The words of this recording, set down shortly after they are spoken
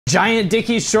Giant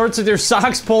Dickies shorts with your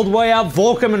socks pulled way up,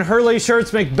 Volcom and Hurley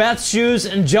shirts, Macbeth shoes,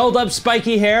 and gelled up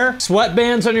spiky hair,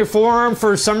 sweatbands on your forearm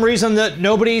for some reason that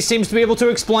nobody seems to be able to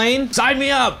explain. Sign me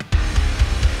up!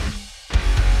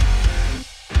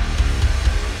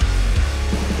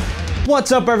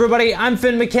 What's up, everybody? I'm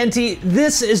Finn McKenty.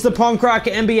 This is the Punk Rock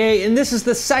MBA, and this is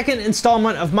the second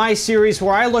installment of my series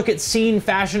where I look at scene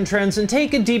fashion trends and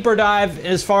take a deeper dive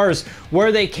as far as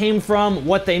where they came from,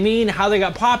 what they mean, how they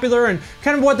got popular, and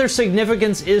kind of what their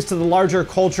significance is to the larger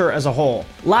culture as a whole.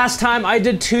 Last time I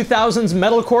did 2000s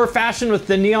metalcore fashion with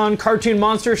the neon cartoon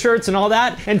monster shirts and all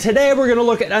that, and today we're gonna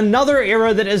look at another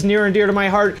era that is near and dear to my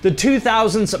heart, the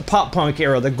 2000s pop punk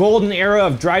era, the golden era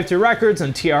of Drive-Thru Records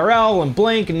and TRL and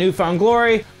Blink and Newfound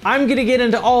Glory. I'm gonna get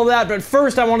into all of that, but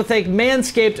first I want to thank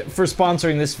Manscaped for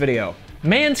sponsoring this video.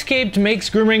 Manscaped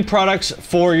makes grooming products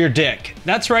for your dick.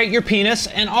 That's right, your penis,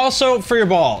 and also for your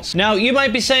balls. Now, you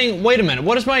might be saying, wait a minute,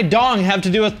 what does my dong have to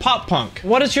do with pop punk?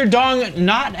 What does your dong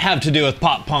not have to do with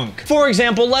pop punk? For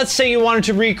example, let's say you wanted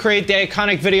to recreate the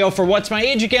iconic video for What's My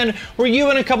Age Again, where you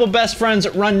and a couple best friends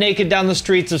run naked down the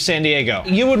streets of San Diego.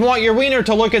 You would want your wiener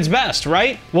to look its best,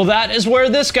 right? Well, that is where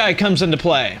this guy comes into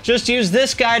play. Just use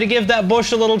this guy to give that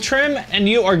bush a little trim, and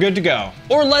you are good to go.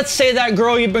 Or let's say that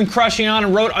girl you've been crushing on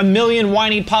and wrote a million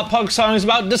whiny pop punk songs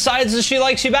about decides that she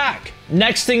likes you back.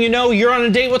 Next thing you know, you're on a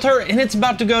date with her and it's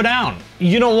about to go down.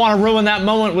 You don't want to ruin that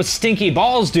moment with stinky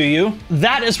balls, do you?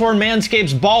 That is where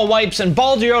Manscaped's ball wipes and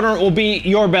ball deodorant will be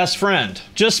your best friend.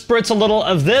 Just spritz a little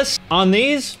of this on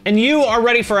these and you are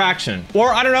ready for action.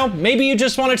 Or I don't know, maybe you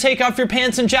just want to take off your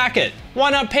pants and jacket. Why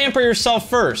not pamper yourself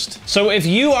first? So if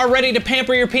you are ready to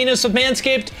pamper your penis with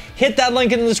Manscaped, hit that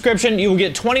link in the description. You will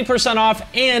get 20% off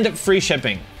and free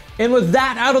shipping. And with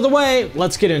that out of the way,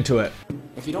 let's get into it.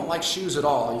 If you don't like shoes at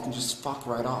all, you can just fuck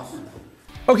right off.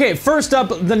 Okay, first up,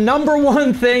 the number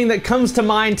one thing that comes to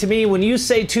mind to me when you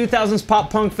say 2000s pop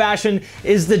punk fashion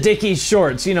is the Dickies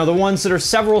shorts. You know, the ones that are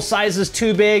several sizes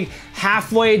too big,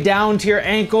 halfway down to your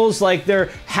ankles, like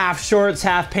they're half shorts,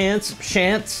 half pants,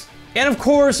 shants. And of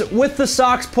course, with the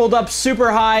socks pulled up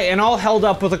super high and all held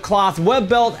up with a cloth web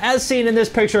belt, as seen in this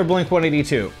picture of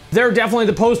Blink-182. They're definitely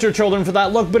the poster children for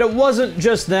that look, but it wasn't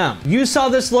just them. You saw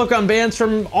this look on bands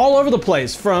from all over the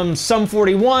place, from Sum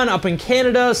 41 up in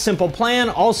Canada, Simple Plan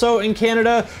also in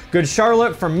Canada, Good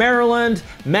Charlotte from Maryland,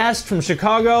 Mest from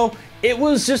Chicago. It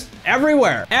was just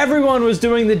everywhere. Everyone was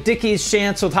doing the Dickies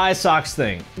shants with high socks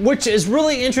thing, which is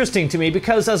really interesting to me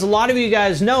because, as a lot of you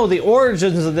guys know, the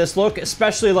origins of this look,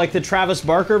 especially like the Travis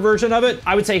Barker version of it,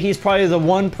 I would say he's probably the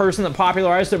one person that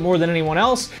popularized it more than anyone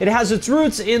else. It has its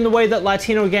roots in the way that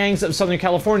Latino gangs of Southern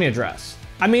California dress.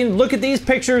 I mean, look at these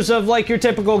pictures of like your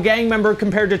typical gang member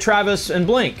compared to Travis and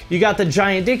Blink. You got the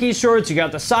giant Dickies shorts, you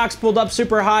got the socks pulled up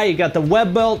super high, you got the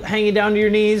web belt hanging down to your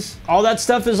knees. All that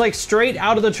stuff is like straight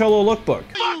out of the Cholo lookbook.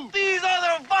 Fuck these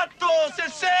other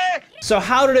vatos, So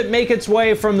how did it make its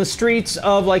way from the streets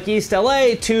of like East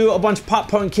LA to a bunch of pop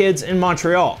punk kids in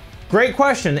Montreal? Great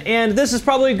question, and this is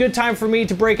probably a good time for me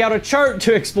to break out a chart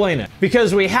to explain it,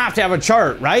 because we have to have a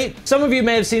chart, right? Some of you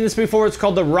may have seen this before. It's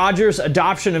called the Rogers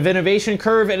Adoption of Innovation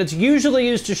Curve, and it's usually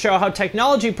used to show how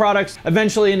technology products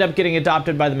eventually end up getting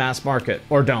adopted by the mass market,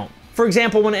 or don't. For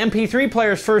example, when MP3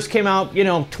 players first came out,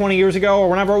 20 years ago or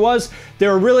whenever it was, they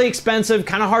were really expensive,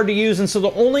 kind of hard to use, and so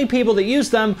the only people that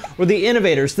used them were the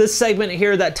innovators. This segment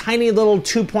here, that tiny little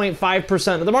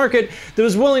 2.5% of the market that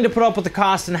was willing to put up with the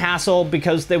cost and hassle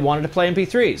because they wanted to play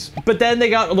MP3s. But then they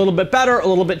got a little bit better, a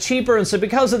little bit cheaper, and so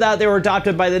because of that, they were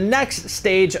adopted by the next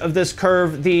stage of this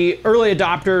curve, the early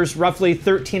adopters, roughly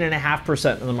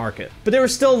 13.5% of the market. But they were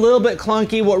still a little bit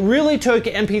clunky. What really took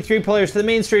MP3 players to the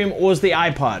mainstream was the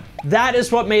iPod. That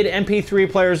is what made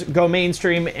MP3 players go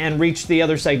mainstream and reach the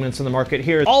other segments in the market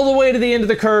here. All the way to the end of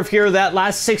the curve here, that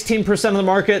last 16% of the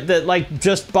market that like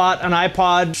just bought an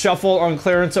iPod Shuffle on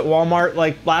clearance at Walmart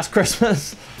like last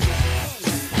Christmas.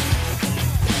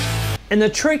 And the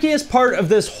trickiest part of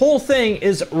this whole thing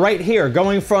is right here,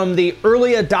 going from the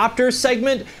early adopter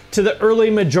segment to the early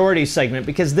majority segment,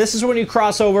 because this is when you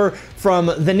cross over from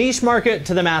the niche market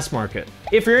to the mass market.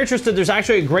 If you're interested, there's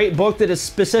actually a great book that is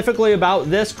specifically about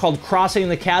this called Crossing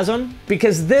the Chasm,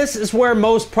 because this is where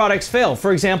most products fail.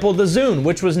 For example, the Zune,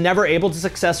 which was never able to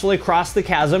successfully cross the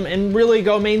chasm and really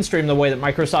go mainstream the way that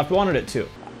Microsoft wanted it to.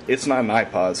 It's not an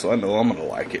iPod, so I know I'm gonna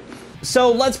like it.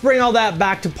 So let's bring all that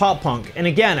back to pop punk. And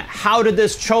again, how did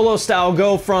this Cholo style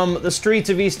go from the streets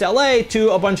of East LA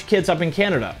to a bunch of kids up in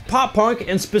Canada? Pop punk,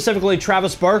 and specifically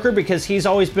Travis Barker, because he's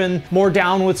always been more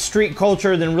down with street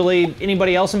culture than really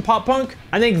anybody else in pop punk.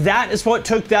 I think that is what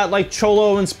took that like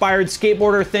Cholo inspired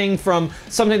skateboarder thing from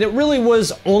something that really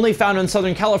was only found in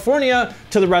Southern California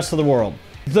to the rest of the world.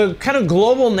 The kind of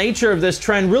global nature of this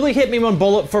trend really hit me when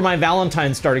Bullet for My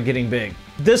Valentine started getting big.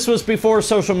 This was before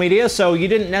social media, so you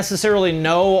didn't necessarily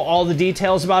know all the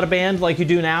details about a band like you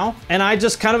do now. And I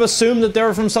just kind of assumed that they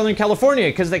were from Southern California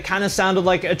because they kind of sounded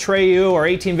like Atreyu or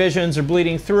 18 Visions or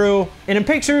Bleeding Through. And in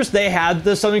pictures, they had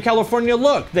the Southern California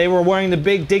look. They were wearing the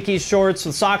big Dickies shorts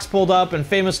with socks pulled up and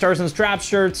Famous Stars and Straps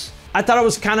shirts. I thought it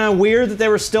was kind of weird that they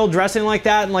were still dressing like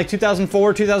that in like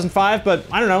 2004, 2005, but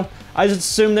I don't know. I just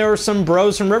assumed there were some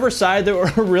bros from Riverside that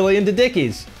were really into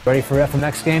Dickies. Ready for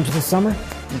FMX games this summer?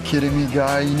 You kidding me,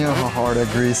 guy? You know how hard I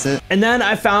grease it. And then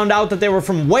I found out that they were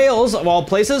from Wales, of all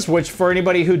places, which for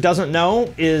anybody who doesn't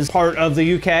know is part of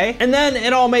the UK. And then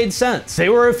it all made sense. They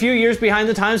were a few years behind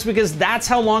the times because that's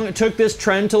how long it took this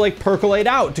trend to like percolate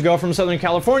out, to go from Southern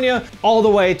California all the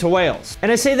way to Wales.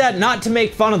 And I say that not to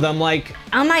make fun of them, like,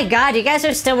 oh my God, you guys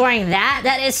are still wearing that?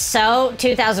 That is so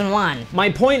 2001. My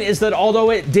point is that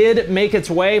although it did make its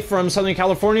way from Southern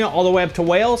California all the way up to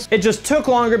Wales, it just took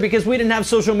longer because we didn't have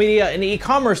social media and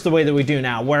e-commerce the way that we do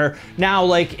now, where now,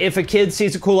 like, if a kid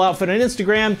sees a cool outfit on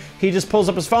Instagram, he just pulls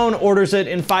up his phone, orders it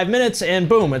in 5 minutes, and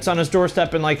boom, it's on his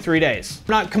doorstep in like 3 days.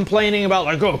 I'm not complaining about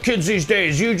like, oh, kids these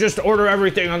days, you just order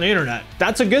everything on the internet.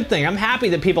 That's a good thing. I'm happy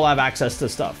that people have access to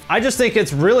stuff. I just think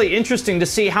it's really interesting to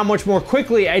see how much more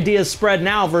quickly ideas spread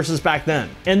now versus back then.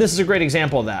 And this is a great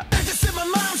example of that.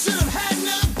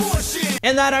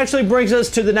 And that actually brings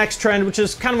us to the next trend, which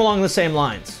is kind of along the same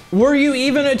lines. Were you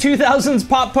even a 2000s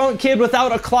pop punk kid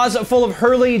without a closet full of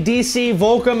Hurley, DC,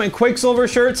 Volcom, and Quicksilver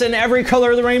shirts in every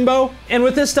color of the rainbow? And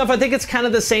with this stuff, I think it's kind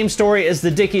of the same story as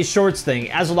the Dickies shorts thing.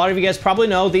 As a lot of you guys probably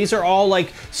know, these are all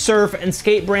like surf and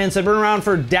skate brands that have been around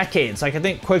for decades. Like I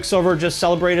think Quicksilver just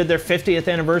celebrated their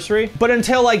 50th anniversary. But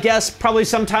until I guess probably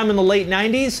sometime in the late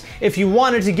 90s, if you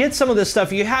wanted to get some of this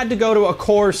stuff, you had to go to a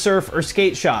core surf or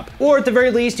skate shop. Or at the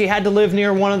very least, you had to live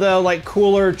near one of the like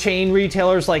cooler chain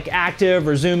retailers like Active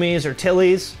or Zoomies or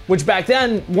Tilly's, which back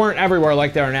then weren't everywhere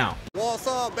like they are now. What's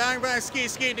up? Bang, bang, ski,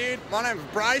 ski, dude. My name is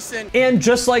Bryson. And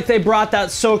just like they brought that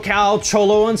SoCal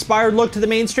cholo inspired look to the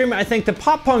mainstream, I think the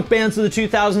pop punk bands of the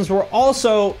 2000s were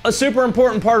also a super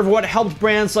important part of what helped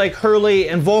brands like Hurley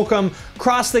and Volcom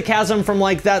cross the chasm from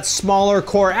like that smaller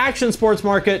core action sports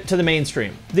market to the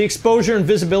mainstream. The exposure and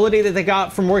visibility that they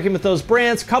got from working with those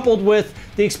brands, coupled with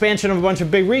the expansion of a bunch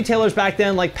of big retailers back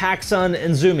then like PacSun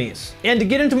and Zoomies. And to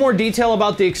get into more detail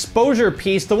about the exposure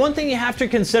piece, the one thing you have to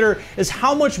consider is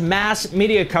how much mass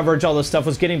media coverage all this stuff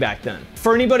was getting back then.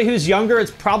 For anybody who's younger,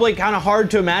 it's probably kind of hard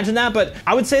to imagine that, but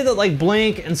I would say that like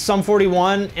Blink and Sum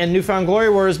 41 and New Found Glory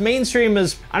were as mainstream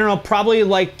as, I don't know, probably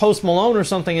like Post Malone or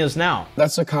something is now.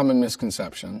 That's a common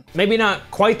misconception. Maybe not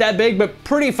quite that big, but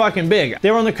pretty fucking big. They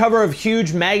were on the cover of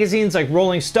huge magazines like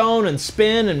Rolling Stone and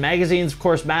Spin, and magazines of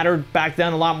course mattered back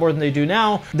then a lot more than they do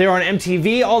now. They were on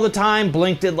MTV all the time.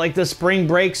 Blink did like the Spring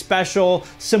Break special,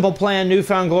 Simple Plan, New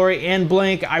Found Glory, and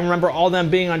Blink. I remember all them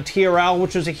being on TRL,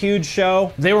 which was a huge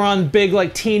show. They were on big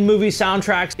like teen movie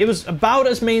soundtracks. It was about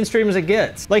as mainstream as it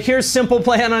gets. Like here's Simple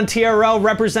Plan on TRL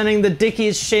representing the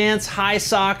Dickies shants, high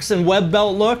socks, and web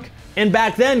belt look. And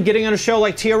back then, getting on a show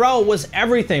like TRL was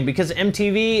everything because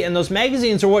MTV and those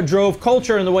magazines are what drove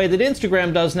culture in the way that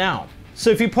Instagram does now. So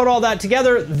if you put all that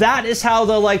together, that is how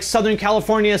the like Southern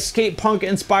California skate punk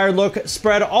inspired look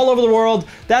spread all over the world.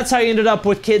 That's how you ended up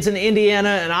with kids in Indiana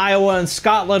and Iowa and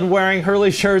Scotland wearing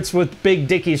Hurley shirts with big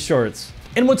Dickies shorts.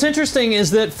 And what's interesting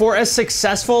is that for as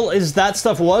successful as that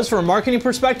stuff was from a marketing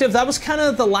perspective, that was kind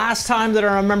of the last time that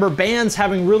I remember bands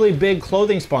having really big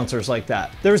clothing sponsors like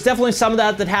that. There was definitely some of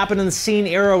that happened in the scene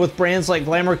era with brands like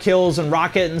Glamour Kills and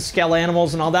Rocket and Skell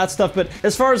Animals and all that stuff, but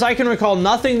as far as I can recall,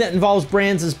 nothing that involves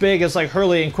brands as big as like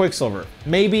Hurley and Quicksilver.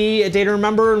 Maybe A Day to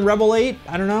Remember and Rebel 8,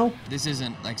 I don't know. This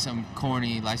isn't like some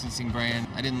corny licensing brand.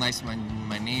 I didn't license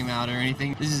my name out or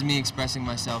anything. This is me expressing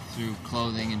myself through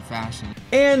clothing and fashion.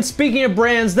 And speaking of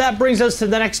brands, that brings us to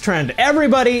the next trend.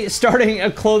 Everybody starting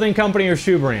a clothing company or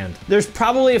shoe brand. There's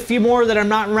probably a few more that I'm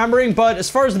not remembering, but as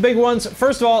far as the big ones,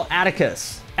 first of all,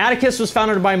 Atticus. Atticus was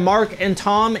founded by Mark and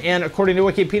Tom, and according to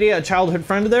Wikipedia, a childhood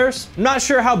friend of theirs. I'm not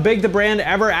sure how big the brand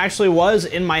ever actually was.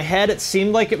 In my head, it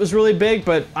seemed like it was really big,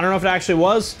 but I don't know if it actually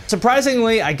was.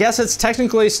 Surprisingly, I guess it's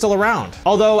technically still around.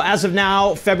 Although, as of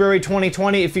now, February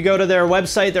 2020, if you go to their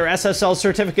website, their SSL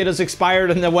certificate is expired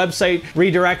and the website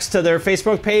redirects to their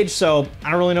Facebook page, so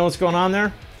I don't really know what's going on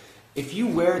there. If you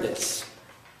wear this,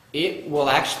 it will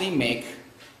actually make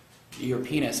your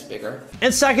penis bigger.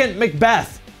 And second,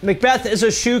 Macbeth. Macbeth is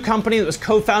a shoe company that was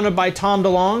co-founded by Tom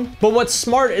DeLonge, but what's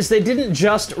smart is they didn't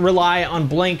just rely on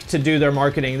Blink to do their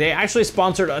marketing. They actually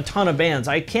sponsored a ton of bands.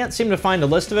 I can't seem to find a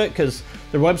list of it because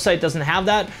their website doesn't have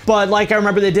that, but like I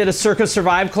remember they did a Circa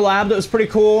Survive collab that was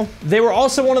pretty cool. They were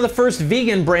also one of the first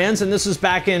vegan brands, and this was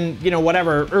back in, you know,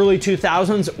 whatever, early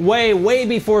 2000s, way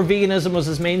before veganism was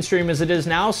as mainstream as it is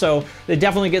now, so they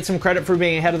definitely get some credit for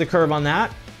being ahead of the curve on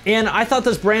that. And I thought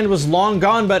this brand was long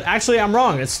gone, but actually I'm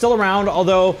wrong. It's still around,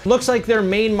 although it looks like their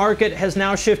main market has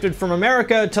now shifted from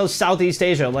America to Southeast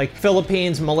Asia, like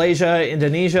Philippines, Malaysia,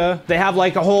 Indonesia. They have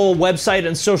like a whole website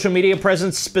and social media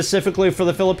presence specifically for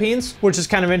the Philippines, which is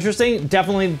kind of interesting.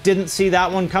 Definitely didn't see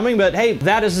that one coming, but hey,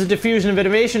 that is the diffusion of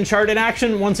innovation chart in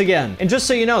action once again. And just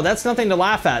so you know, that's nothing to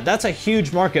laugh at. That's a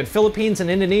huge market. Philippines and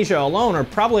Indonesia alone are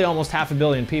probably almost 500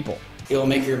 million people. It'll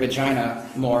make your vagina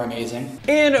more amazing.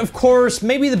 And of course,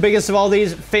 maybe the biggest of all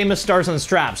these, Famous Stars and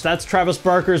Straps. That's Travis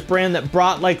Barker's brand that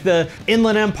brought like the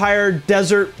Inland Empire,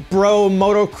 desert bro,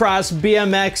 motocross,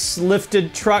 BMX,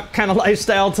 lifted truck kind of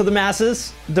lifestyle to the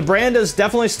masses. The brand is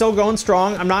definitely still going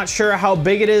strong. I'm not sure how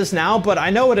big it is now, but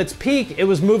I know at its peak, it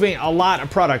was moving a lot of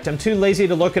product. I'm too lazy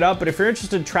to look it up, but if you're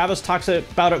interested, Travis talks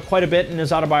about it quite a bit in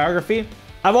his autobiography.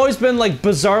 I've always been like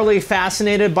bizarrely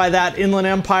fascinated by that Inland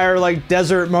Empire, like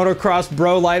desert motocross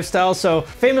bro lifestyle. So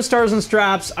Famous Stars and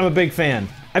Straps, I'm a big fan.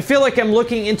 I feel like I'm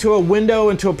looking into a window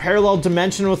into a parallel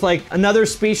dimension with like another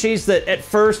species that at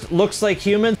first looks like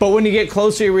humans, but when you get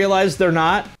closer, you realize they're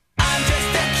not.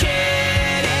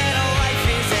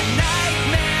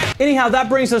 Anyhow, that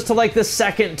brings us to like the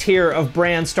second tier of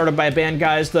brands started by band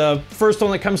guys. The first one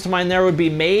that comes to mind there would be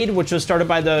Made, which was started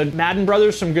by the Madden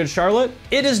brothers from Good Charlotte.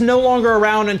 It is no longer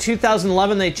around. In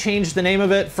 2011, they changed the name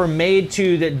of it from Made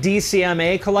to the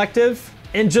DCMA Collective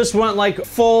and just went like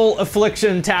full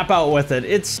Affliction tap out with it.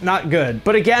 It's not good.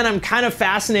 But again, I'm kind of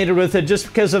fascinated with it just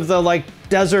because of the like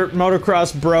desert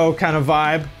motocross bro kind of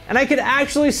vibe. And I could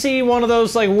actually see one of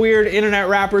those like weird internet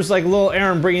rappers like Lil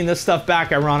Aaron bringing this stuff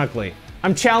back, ironically.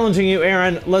 I'm challenging you,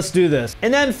 Aaron. Let's do this.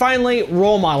 And then finally,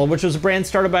 Role Model, which was a brand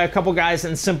started by a couple guys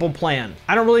in Simple Plan.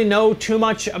 I don't really know too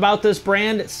much about this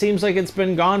brand. It seems like it's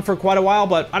been gone for quite a while,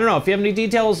 but I don't know. If you have any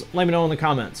details, let me know in the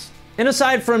comments. And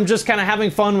aside from just kind of having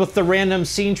fun with the random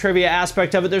scene trivia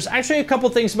aspect of it, there's actually a couple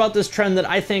things about this trend that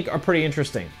I think are pretty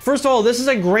interesting. First of all, this is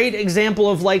a great example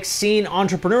of like scene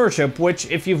entrepreneurship,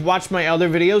 which if you've watched my other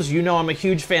videos, you know I'm a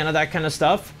huge fan of that kind of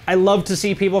stuff. I love to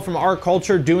see people from our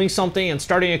culture doing something and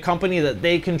starting a company that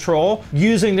they control,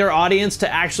 using their audience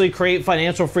to actually create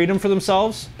financial freedom for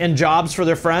themselves and jobs for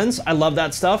their friends. I love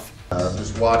that stuff.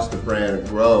 Just watch the brand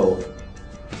grow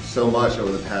so much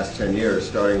over the past 10 years,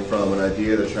 starting from an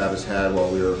idea that Travis had while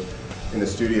we were in the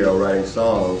studio writing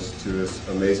songs to this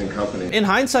amazing company. In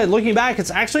hindsight, looking back, it's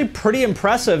actually pretty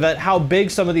impressive at how big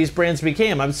some of these brands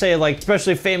became. I would say like,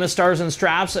 especially Famous Stars and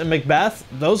Straps and Macbeth,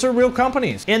 those are real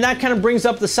companies. And that kind of brings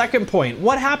up the second point.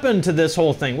 What happened to this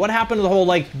whole thing? What happened to the whole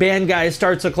like band guy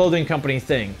starts a clothing company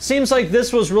thing? Seems like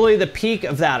this was really the peak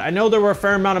of that. I know there were a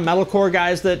fair amount of metalcore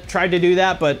guys that tried to do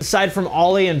that, but aside from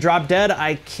Ollie and Drop Dead,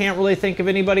 I can't really think of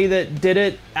anybody that did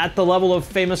it at the level of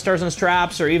Famous Stars and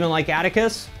Straps or even like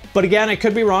Atticus. But again, I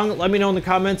could be wrong. Let me know in the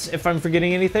comments if I'm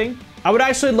forgetting anything. I would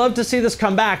actually love to see this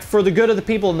come back for the good of the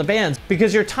people in the bands,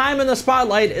 because your time in the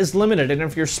spotlight is limited, and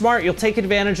if you're smart, you'll take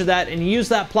advantage of that and use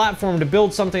that platform to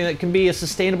build something that can be a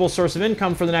sustainable source of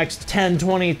income for the next 10,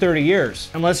 20, 30 years.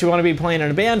 Unless you want to be playing in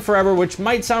a band forever, which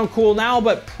might sound cool now,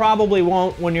 but probably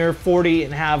won't when you're 40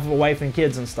 and have a wife and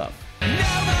kids and stuff.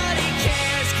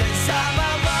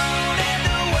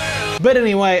 But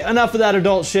anyway, enough of that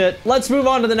adult shit. Let's move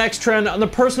on to the next trend on the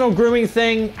personal grooming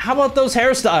thing. How about those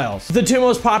hairstyles? The two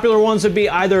most popular ones would be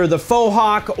either the faux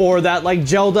hawk or that like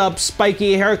gelled up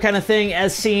spiky hair kind of thing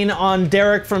as seen on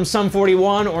Derek from Sum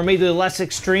 41, or maybe the less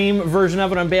extreme version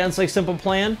of it on bands like Simple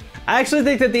Plan. I actually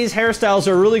think that these hairstyles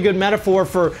are a really good metaphor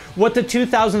for what the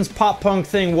 2000s pop punk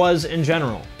thing was in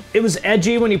general. It was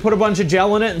edgy when you put a bunch of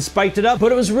gel in it and spiked it up, but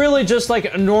it was really just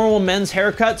like a normal men's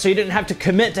haircut, so you didn't have to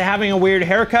commit to having a weird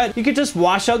haircut. You could just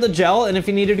wash out the gel, and if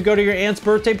you needed to go to your aunt's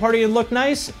birthday party and look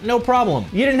nice, no problem.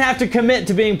 You didn't have to commit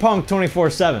to being punk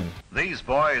 24/7. These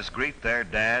boys greet their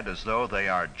dad as though they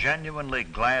are genuinely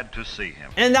glad to see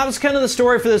him. And that was kind of the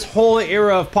story for this whole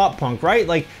era of pop punk, right?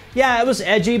 Like, yeah, it was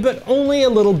edgy, but only a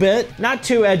little bit. Not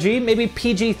too edgy, maybe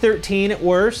PG-13 at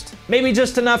worst. Maybe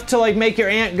just enough to like make your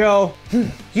aunt go,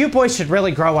 you boys should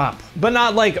really grow up. but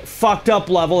not like fucked up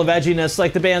level of edginess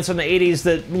like the bands from the 80s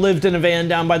that lived in a van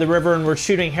down by the river and were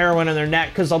shooting heroin in their neck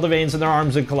because all the veins in their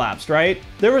arms had collapsed, right?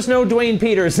 There was no Dwayne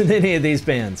Peters in any of these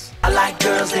bands. I like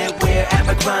girls that wear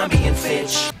Abercrombie and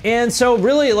Fitch. And so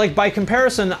really, like, by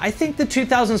comparison, I think the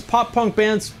 2000s pop punk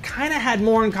bands kind of had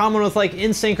more in common with like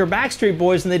NSYNC or Backstreet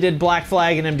Boys than they did Black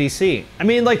Flag and MDC. I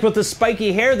mean, like with the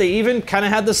spiky hair, they even kind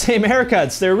of had the same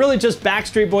haircuts. They were really just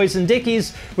Backstreet Boys and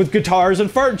Dickies with guitars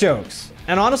and fart jokes.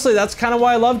 And honestly, that's kind of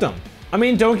why I loved them. I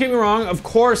mean, don't get me wrong, of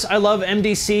course I love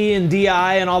MDC and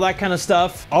DI and all that kind of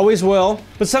stuff. Always will.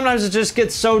 But sometimes it just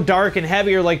gets so dark and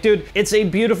heavy. You're like, dude, it's a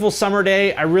beautiful summer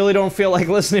day. I really don't feel like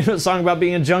listening to a song about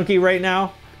being a junkie right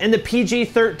now. And the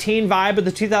PG-13 vibe of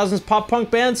the 2000s pop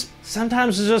punk bands,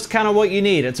 sometimes it's just kind of what you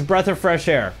need. It's a breath of fresh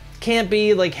air. Can't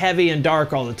be like heavy and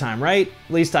dark all the time, right?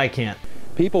 At least I can't.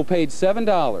 People paid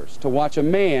 $7 to watch a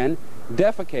man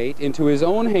defecate into his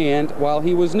own hand while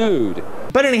he was nude.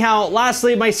 But anyhow,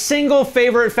 lastly, my single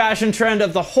favorite fashion trend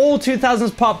of the whole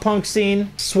 2000s pop punk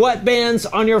scene, sweatbands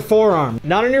on your forearm.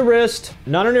 Not on your wrist,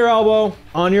 not on your elbow,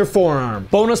 on your forearm.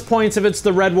 Bonus points if it's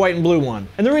the red, white, and blue one.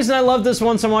 And the reason I love this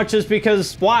one so much is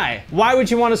because why? Why would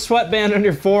you want a sweatband on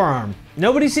your forearm?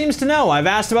 Nobody seems to know. I've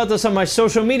asked about this on my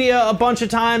social media a bunch of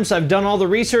times. I've done all the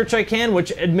research I can,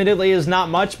 which admittedly is not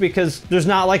much because there's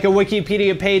not like a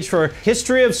Wikipedia page for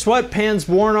history of sweatpants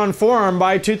worn on forearm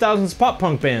by 2000s pop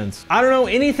punk bands. I don't know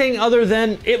anything other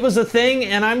than it was a thing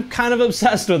and I'm kind of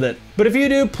obsessed with it. But if you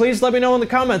do, please let me know in the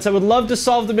comments. I would love to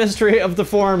solve the mystery of the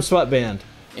forearm sweatband.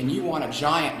 And you want a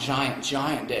giant, giant,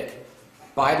 giant dick,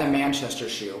 buy the Manchester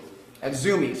shoe at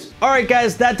Zoomies. Alright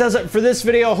guys, that does it for this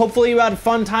video. Hopefully you had a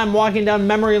fun time walking down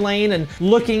memory lane and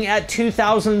looking at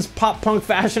 2000s pop punk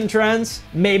fashion trends.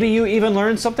 Maybe you even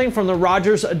learned something from the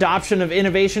Rogers adoption of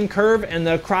innovation curve and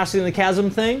the crossing the chasm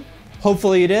thing.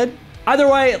 Hopefully you did. Either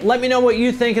way, let me know what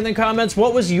you think in the comments.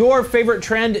 What was your favorite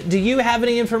trend? Do you have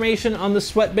any information on the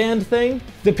sweatband thing?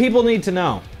 The people need to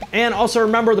know. And also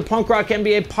remember, the Punk Rock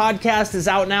NBA podcast is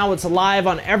out now. It's live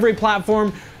on every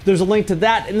platform. There's a link to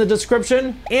that in the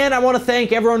description. And I want to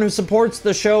thank everyone who supports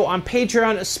the show on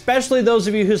Patreon, especially those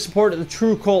of you who support at the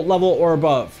True Cult level or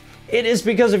above. It is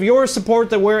because of your support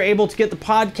that we're able to get the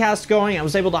podcast going. I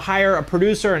was able to hire a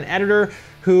producer and editor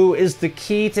who is the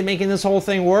key to making this whole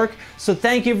thing work. So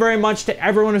thank you very much to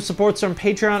everyone who supports on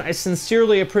Patreon. I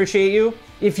sincerely appreciate you.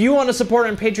 If you want to support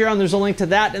on Patreon, there's a link to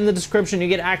that in the description. You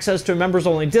get access to a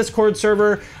members-only Discord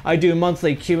server. I do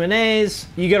monthly Q&As.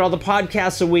 You get all the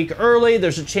podcasts a week early.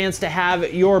 There's a chance to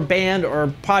have your band or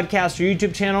podcast or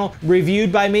YouTube channel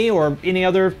reviewed by me or any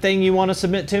other thing you want to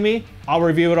submit to me. I'll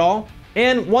review it all.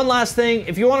 And one last thing,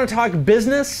 if you want to talk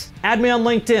business, add me on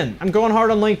LinkedIn. I'm going hard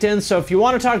on LinkedIn, so if you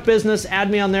want to talk business, add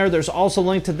me on there. There's also a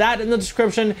link to that in the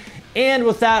description. And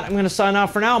with that, I'm going to sign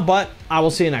off for now, but I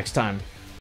will see you next time.